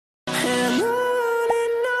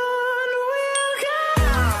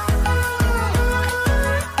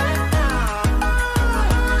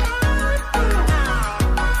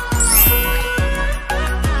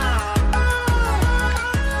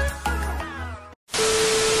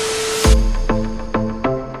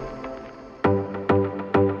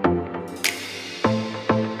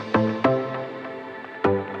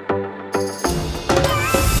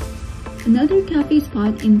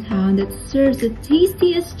spot in town that serves the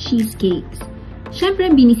tastiest cheesecakes. Syempre,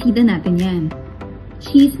 binisita natin yan.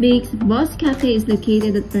 Cheesebakes Bus Cafe is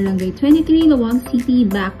located at Barangay 23, Laoag City,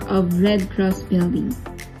 back of Redcross building.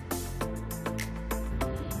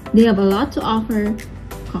 They have a lot to offer: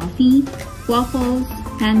 coffee, waffles,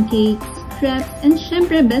 pancakes, crepes, and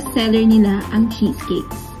syempre bestseller nila ang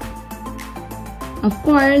cheesecakes. Of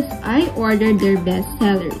course, I ordered their best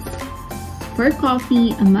sellers. For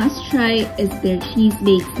coffee, a must-try is their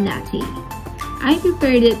Cheesebakes Latte. I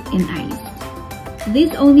prepared it in ice.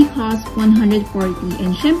 This only costs 140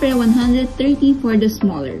 and syempre 130 for the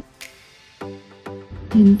smaller.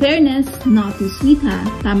 In fairness, not too sweet ha,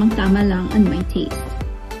 tamang-tama lang on my taste.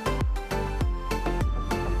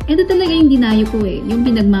 Ito talaga yung dinayo ko yung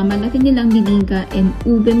pinagmamalaki nilang Bibingka and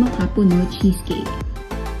ube Macapuno cheesecake.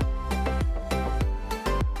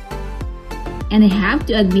 And I have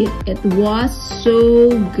to admit, it was so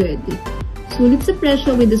good. Sulit sa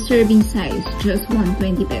presyo with the serving size, just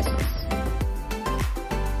 120 pesos.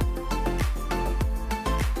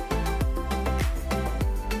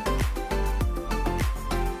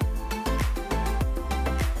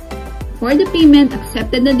 For the payment,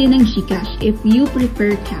 accepted na din ng GCash if you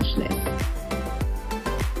prefer cashless.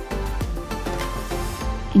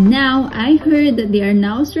 And now, I heard that they are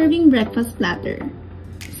now serving breakfast platter.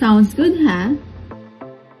 Sounds good, huh?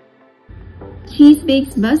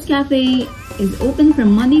 Cheesebakes Bus Cafe is open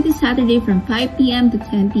from Monday to Saturday from 5 p.m. to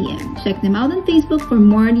 10 p.m. Check them out on Facebook for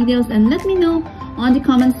more details and let me know on the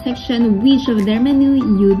comment section which of their menu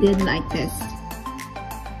you did like this.